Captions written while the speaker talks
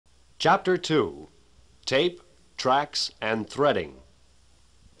Chapter 2, Tape, Tracks, and Threading.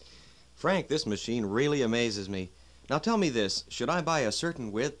 Frank, this machine really amazes me. Now tell me this, should I buy a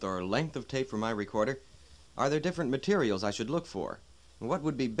certain width or length of tape for my recorder? Are there different materials I should look for? And what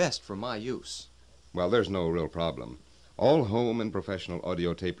would be best for my use? Well, there's no real problem. All home and professional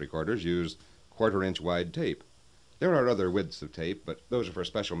audio tape recorders use quarter-inch wide tape. There are other widths of tape, but those are for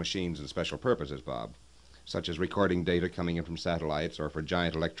special machines and special purposes, Bob, such as recording data coming in from satellites or for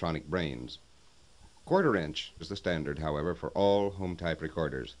giant electronic brains. Quarter-inch is the standard, however, for all home-type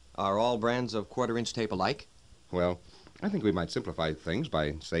recorders. Are all brands of quarter-inch tape alike? Well, I think we might simplify things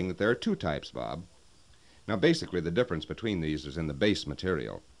by saying that there are two types, Bob. Now, basically, the difference between these is in the base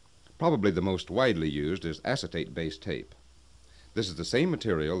material. Probably the most widely used is acetate-based tape. This is the same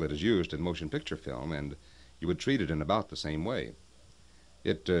material that is used in motion picture film, and you would treat it in about the same way.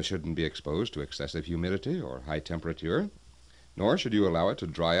 It shouldn't be exposed to excessive humidity or high temperature, nor should you allow it to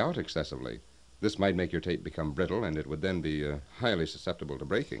dry out excessively. This might make your tape become brittle, and it would then be highly susceptible to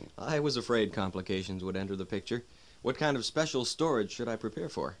breaking. I was afraid complications would enter the picture. What kind of special storage should I prepare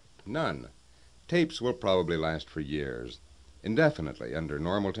for? None. Tapes will probably last for years, indefinitely, under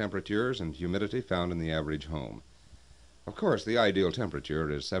normal temperatures and humidity found in the average home. Of course, the ideal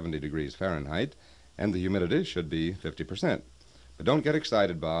temperature is 70 degrees Fahrenheit, and the humidity should be 50%. But don't get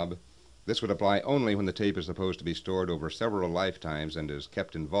excited, Bob. This would apply only when the tape is supposed to be stored over several lifetimes and is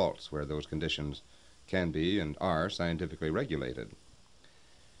kept in vaults where those conditions can be and are scientifically regulated.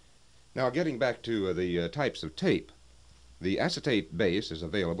 Now, getting back to the types of tape, the acetate base is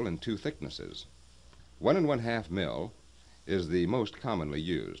available in two thicknesses. 1 1/2 mil is the most commonly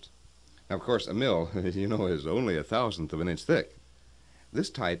used. Now, of course, a mil, you know, is only 1/1000th of an inch thick. This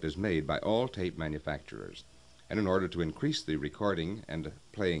type is made by all tape manufacturers. And in order to increase the recording and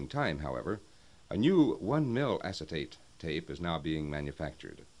playing time, however, a new 1 mil acetate tape is now being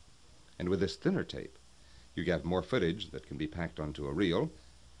manufactured. And with this thinner tape, you get more footage that can be packed onto a reel,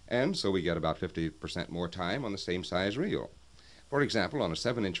 and so we get about 50% more time on the same size reel. For example, on a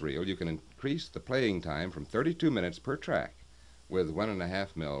 7-inch reel, you can increase the playing time from 32 minutes per track with 1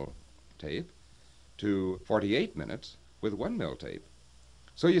 1/2 mil tape to 48 minutes with 1 mil tape.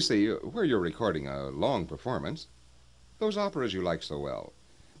 So you see, where you're recording a long performance, those operas you like so well,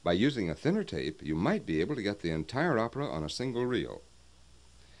 by using a thinner tape, you might be able to get the entire opera on a single reel.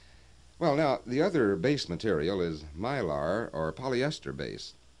 Well, now, the other base material is mylar or polyester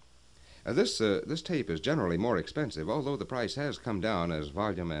base. This tape is generally more expensive, although the price has come down as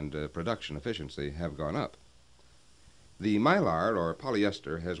volume and production efficiency have gone up. The mylar or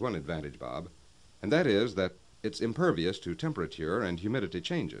polyester has one advantage, Bob, and that is that it's impervious to temperature and humidity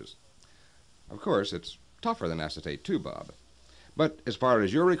changes. Of course, it's tougher than acetate too, Bob. But as far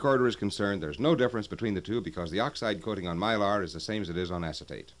as your recorder is concerned, there's no difference between the two because the oxide coating on mylar is the same as it is on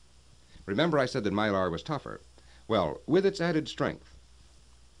acetate. Remember I said that mylar was tougher? Well, with its added strength,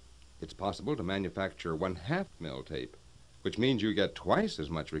 it's possible to manufacture 1/2 mil tape, which means you get twice as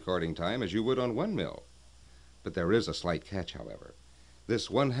much recording time as you would on 1 mil. But there is a slight catch, however. This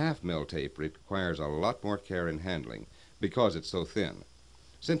 1/2 mil tape requires a lot more care in handling because it's so thin.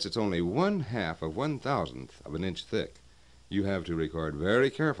 Since it's only 1/2 of 1/1000th of an inch thick, you have to record very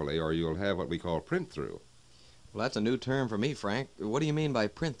carefully or you'll have what we call print-through. Well, that's a new term for me, Frank. What do you mean by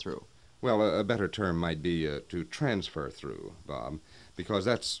print-through? Well, a better term might be to transfer through, Bob, because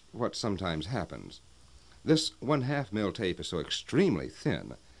that's what sometimes happens. This 1/2 mil tape is so extremely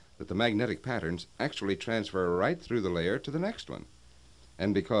thin that the magnetic patterns actually transfer right through the layer to the next one.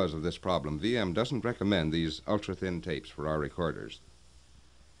 And because of this problem, VM doesn't recommend these ultra-thin tapes for our recorders.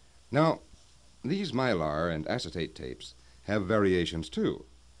 Now, these mylar and acetate tapes have variations too.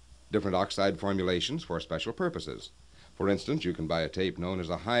 Different oxide formulations for special purposes. For instance, you can buy a tape known as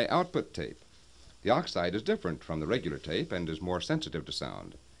a high-output tape. The oxide is different from the regular tape and is more sensitive to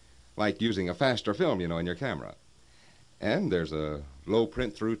sound, like using a faster film, in your camera. And there's a low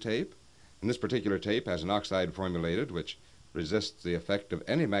print-through tape, and this particular tape has an oxide formulated which resists the effect of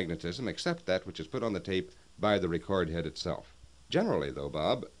any magnetism except that which is put on the tape by the record head itself. Generally, though,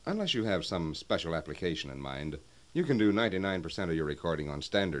 Bob, unless you have some special application in mind, you can do 99% of your recording on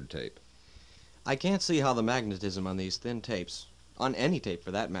standard tape. I can't see how the magnetism on these thin tapes, on any tape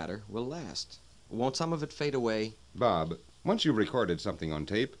for that matter, will last. Won't some of it fade away? Bob, once you've recorded something on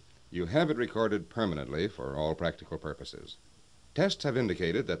tape, you have it recorded permanently for all practical purposes. Tests have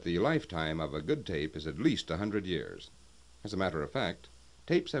indicated that the lifetime of a good tape is at least 100 years. As a matter of fact,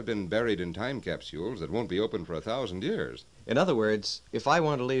 tapes have been buried in time capsules that won't be opened for 1,000 years. In other words, if I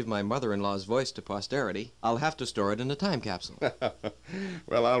want to leave my mother-in-law's voice to posterity, I'll have to store it in a time capsule.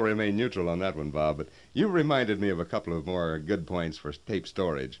 Well, I'll remain neutral on that one, Bob, but you reminded me of a couple of more good points for tape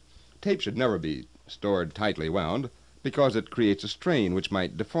storage. Tape should never be stored tightly wound because it creates a strain which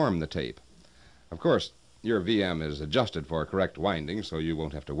might deform the tape. Of course, your VM is adjusted for correct winding, so you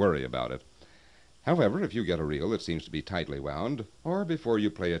won't have to worry about it. However, if you get a reel that seems to be tightly wound, or before you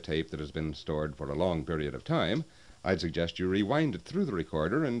play a tape that has been stored for a long period of time, I'd suggest you rewind it through the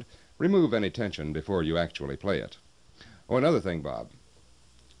recorder and remove any tension before you actually play it. Oh, another thing, Bob.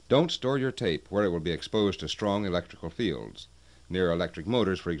 Don't store your tape where it will be exposed to strong electrical fields, near electric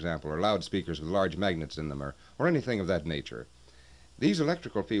motors, for example, or loudspeakers with large magnets in them, or anything of that nature. These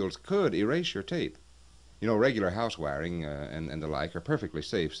electrical fields could erase your tape. You know, regular house wiring and the like are perfectly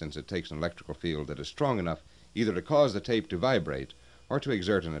safe since it takes an electrical field that is strong enough either to cause the tape to vibrate or to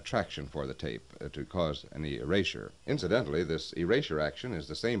exert an attraction for the tape to cause any erasure. Incidentally, this erasure action is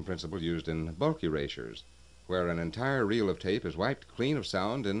the same principle used in bulk erasures, where an entire reel of tape is wiped clean of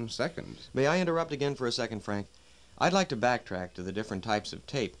sound in seconds. May I interrupt again for a second, Frank? I'd like to backtrack to the different types of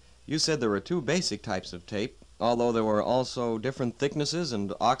tape. You said there were two basic types of tape, although there were also different thicknesses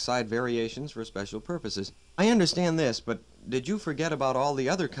and oxide variations for special purposes. I understand this, but did you forget about all the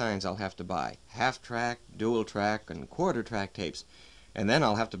other kinds I'll have to buy? Half-track, dual-track, and quarter-track tapes. And then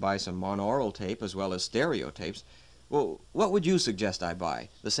I'll have to buy some monaural tape as well as stereo tapes. Well, what would you suggest I buy?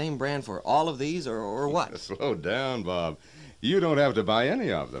 The same brand for all of these, or what? Slow down, Bob. You don't have to buy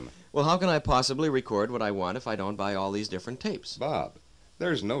any of them. Well, how can I possibly record what I want if I don't buy all these different tapes? Bob,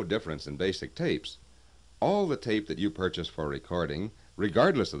 there's no difference in basic tapes. All the tape that you purchase for recording,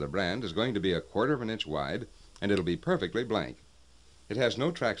 regardless of the brand, is going to be 1/4 of an inch wide, and it'll be perfectly blank. It has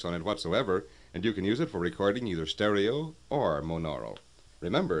no tracks on it whatsoever, and you can use it for recording either stereo or monaural.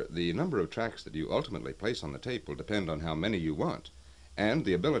 Remember, the number of tracks that you ultimately place on the tape will depend on how many you want, and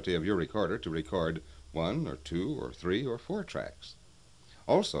the ability of your recorder to record 1 or 2 or 3 or 4 tracks.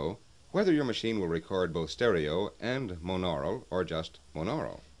 Also, whether your machine will record both stereo and monaural or just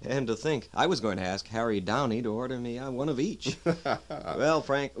monaural. And to think, I was going to ask Harry Downey to order me one of each. Well,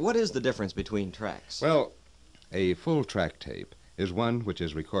 Frank, what is the difference between tracks? Well, a full track tape is one which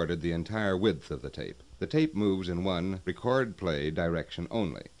is recorded the entire width of the tape. The tape moves in one record-play direction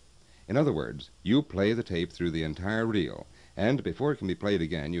only. In other words, you play the tape through the entire reel, and before it can be played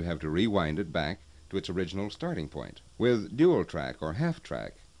again, you have to rewind it back to its original starting point. With dual track or half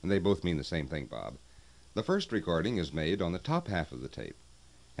track, and they both mean the same thing, Bob, the first recording is made on the top half of the tape,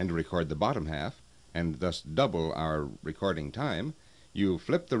 and to record the bottom half, and thus double our recording time, you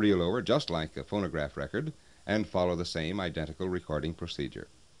flip the reel over just like a phonograph record and follow the same identical recording procedure.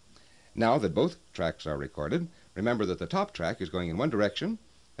 Now that both tracks are recorded, remember that the top track is going in one direction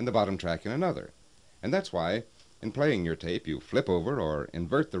and the bottom track in another. And that's why, in playing your tape, you flip over or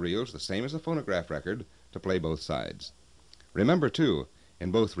invert the reels the same as a phonograph record to play both sides. Remember, too,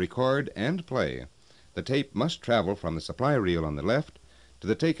 in both record and play, the tape must travel from the supply reel on the left to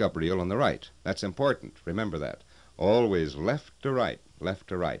the take-up reel on the right. That's important. Remember that. Always left to right, left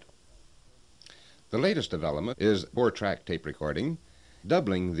to right. The latest development is 4-track tape recording,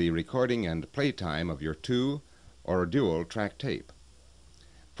 doubling the recording and play time of your 2 or dual track tape.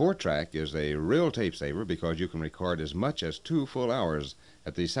 4-track is a real tape saver because you can record as much as 2 full hours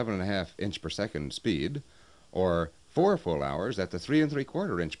at the 7.5 inch per second speed, or 4 full hours at the 3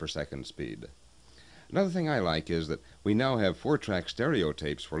 3/4 inch per second speed. Another thing I like is that we now have 4-track stereo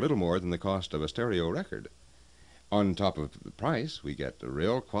tapes for little more than the cost of a stereo record. On top of the price, we get the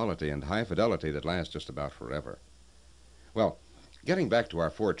real quality and high fidelity that lasts just about forever. Well, getting back to our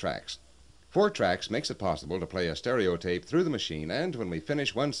 4 tracks. 4 tracks makes it possible to play a stereo tape through the machine, and when we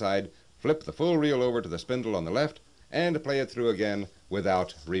finish one side, flip the full reel over to the spindle on the left and play it through again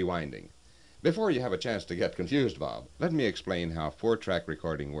without rewinding. Before you have a chance to get confused, Bob, let me explain how 4-track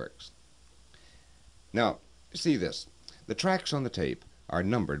recording works. Now, see this. The tracks on the tape are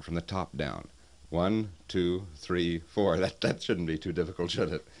numbered from the top down. 1, 2, 3, 4. That shouldn't be too difficult,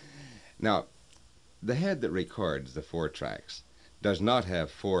 should it? Now, the head that records the 4 tracks does not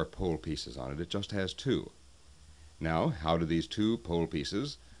have 4 pole pieces on it. It just has 2. Now, how do these 2 pole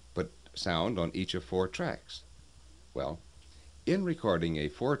pieces put sound on each of 4 tracks? Well, in recording a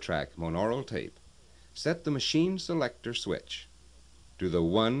 4-track monaural tape, set the machine selector switch to the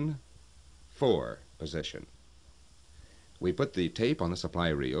 1-4 position. We put the tape on the supply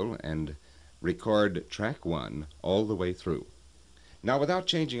reel and record track 1 all the way through. Now, without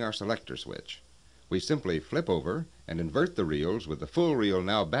changing our selector switch, we simply flip over and invert the reels with the full reel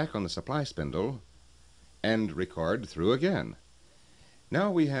now back on the supply spindle and record through again. Now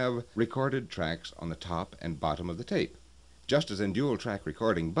we have recorded tracks on the top and bottom of the tape, just as in dual track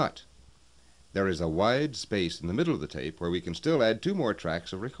recording, but there is a wide space in the middle of the tape where we can still add 2 more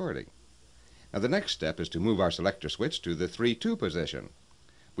tracks of recording. Now the next step is to move our selector switch to the 3-2 position.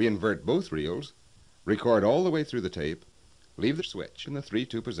 We invert both reels, record all the way through the tape, leave the switch in the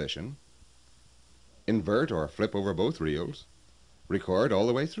 3-2 position, invert or flip over both reels, record all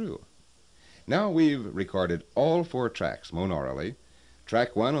the way through. Now we've recorded all 4 tracks monaurally,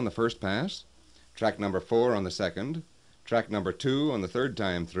 track 1 on the first pass, track number 4 on the second, track number 2 on the third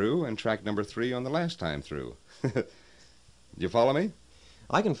time through, and track number 3 on the last time through. You follow me?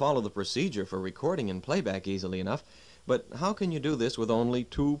 I can follow the procedure for recording and playback easily enough, but how can you do this with only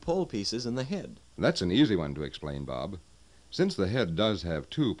 2 pole pieces in the head? That's an easy one to explain, Bob. Since the head does have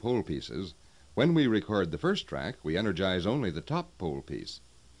 2 pole pieces, when we record the first track, we energize only the top pole piece.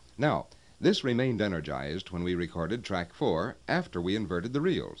 Now, this remained energized when we recorded track 4 after we inverted the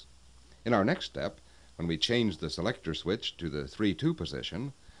reels. In our next step, when we changed the selector switch to the 3-2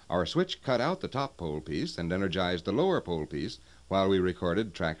 position, our switch cut out the top pole piece and energized the lower pole piece while we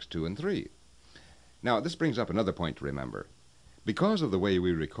recorded tracks 2 and 3. Now, this brings up another point to remember. Because of the way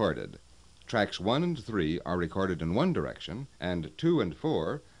we recorded, tracks 1 and 3 are recorded in one direction, and 2 and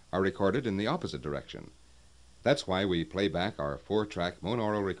 4 are recorded in the opposite direction. That's why we play back our 4-track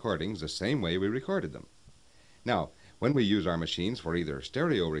monaural recordings the same way we recorded them. Now, when we use our machines for either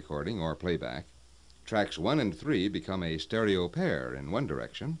stereo recording or playback, tracks 1 and 3 become a stereo pair in one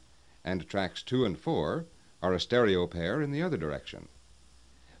direction, and tracks 2 and 4 are a stereo pair in the other direction.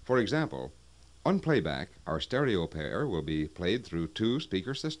 For example, on playback, our stereo pair will be played through 2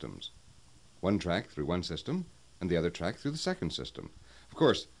 speaker systems. One track through one system, and the other track through the second system. Of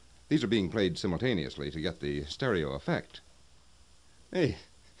course, these are being played simultaneously to get the stereo effect. Hey,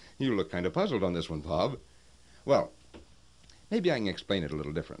 you look kind of puzzled on this one, Bob. Well, maybe I can explain it a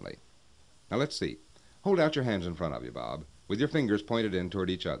little differently. Now let's see. Hold out your hands in front of you, Bob, with your fingers pointed in toward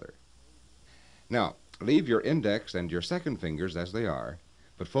each other. Now, leave your index and your second fingers as they are,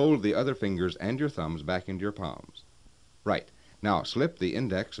 but fold the other fingers and your thumbs back into your palms. Right. Now, slip the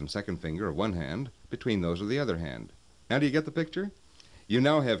index and second finger of one hand between those of the other hand. Now, do you get the picture? You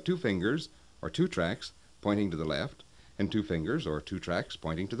now have 2 fingers, or 2 tracks, pointing to the left, and 2 fingers, or 2 tracks,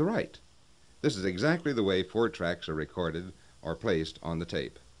 pointing to the right. This is exactly the way 4 tracks are recorded or placed on the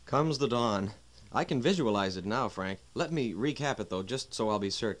tape. Comes the dawn. I can visualize it now, Frank. Let me recap it, though, just so I'll be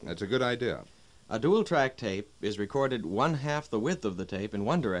certain. That's a good idea. A dual-track tape is recorded 1/2 the width of the tape in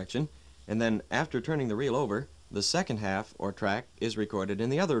one direction, and then after turning the reel over, the second half, or track, is recorded in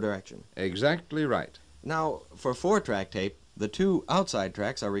the other direction. Exactly right. Now, for 4-track tape, the 2 outside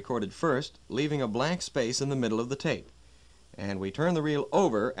tracks are recorded first, leaving a blank space in the middle of the tape. And we turn the reel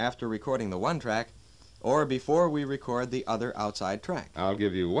over after recording the 1 track, or before we record the other outside track. I'll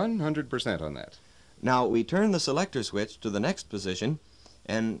give you 100% on that. Now, we turn the selector switch to the next position,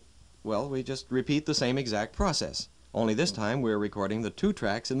 and, well, we just repeat the same exact process. Only this time we're recording the 2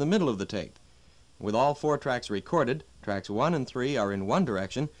 tracks in the middle of the tape. With all 4 tracks recorded, tracks 1 and 3 are in one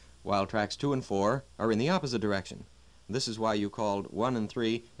direction, while tracks 2 and 4 are in the opposite direction. This is why you called 1 and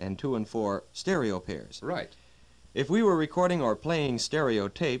 3 and 2 and 4 stereo pairs. Right. If we were recording or playing stereo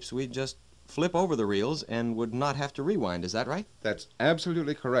tapes, we'd just flip over the reels and would not have to rewind. Is that right? That's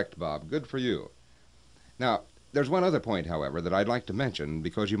absolutely correct, Bob. Good for you. Now, there's one other point, however, that I'd like to mention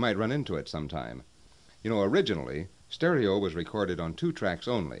because you might run into it sometime. You know, originally, stereo was recorded on 2 tracks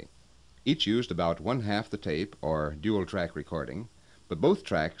only. Each used about 1/2 the tape, or dual-track recording, but both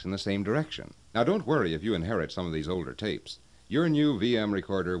tracks in the same direction. Now, don't worry if you inherit some of these older tapes. Your new VM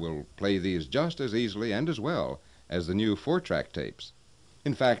recorder will play these just as easily and as well as the new 4-track tapes.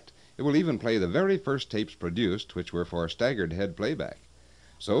 In fact, it will even play the very first tapes produced, which were for staggered head playback.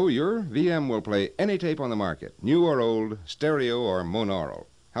 So your VM will play any tape on the market, new or old, stereo or monaural.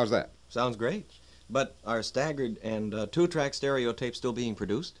 How's that? Sounds great. But are staggered and 2-track stereo tapes still being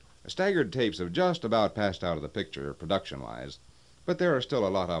produced? Staggered tapes have just about passed out of the picture production-wise, but there are still a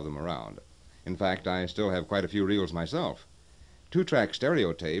lot of them around. In fact, I still have quite a few reels myself. 2-track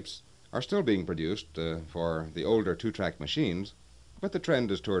stereo tapes are still being produced for the older 2-track machines, but the trend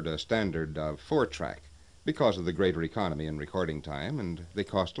is toward a standard of 4-track because of the greater economy in recording time, and they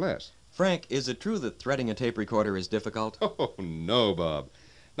cost less. Frank, is it true that threading a tape recorder is difficult? Oh, no, Bob.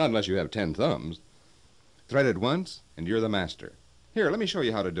 Not unless you have 10 thumbs. Thread it once, and you're the master. Here, let me show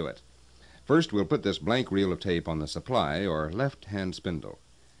you how to do it. First, we'll put this blank reel of tape on the supply, or left-hand spindle.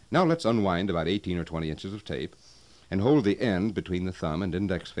 Now let's unwind about 18 or 20 inches of tape and hold the end between the thumb and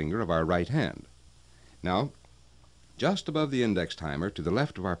index finger of our right hand. Now, just above the index timer to the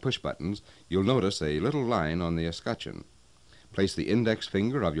left of our push buttons, you'll notice a little line on the escutcheon. Place the index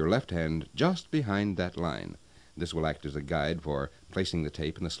finger of your left hand just behind that line. This will act as a guide for placing the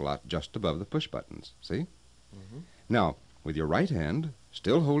tape in the slot just above the push buttons. See? Mm-hmm. Now, with your right hand,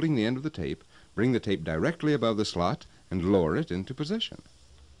 still holding the end of the tape, bring the tape directly above the slot and lower it into position.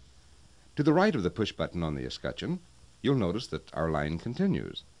 To the right of the push button on the escutcheon, you'll notice that our line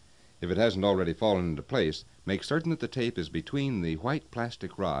continues. If it hasn't already fallen into place, make certain that the tape is between the white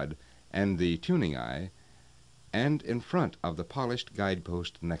plastic rod and the tuning eye and in front of the polished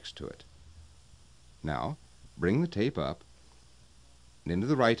guidepost next to it. Now, bring the tape up and into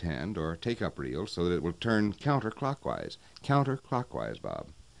the right hand or take-up reel so that it will turn counterclockwise. Counterclockwise, Bob.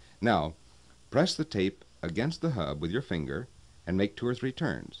 Now, press the tape against the hub with your finger and make 2 or 3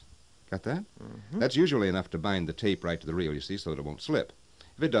 turns. Got that? Mm-hmm. That's usually enough to bind the tape right to the reel, you see, so that it won't slip.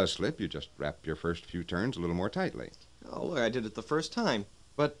 If it does slip, you just wrap your first few turns a little more tightly. Oh, look, I did it the first time.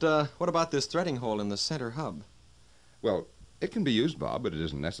 But what about this threading hole in the center hub? Well, it can be used, Bob, but it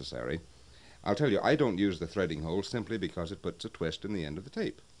isn't necessary. I'll tell you, I don't use the threading hole simply because it puts a twist in the end of the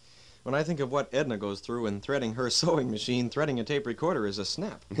tape. When I think of what Edna goes through in threading her sewing machine, threading a tape recorder is a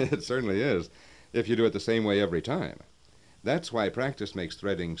snap. It certainly is, if you do it the same way every time. That's why practice makes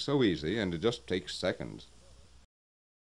threading so easy, and it just takes seconds.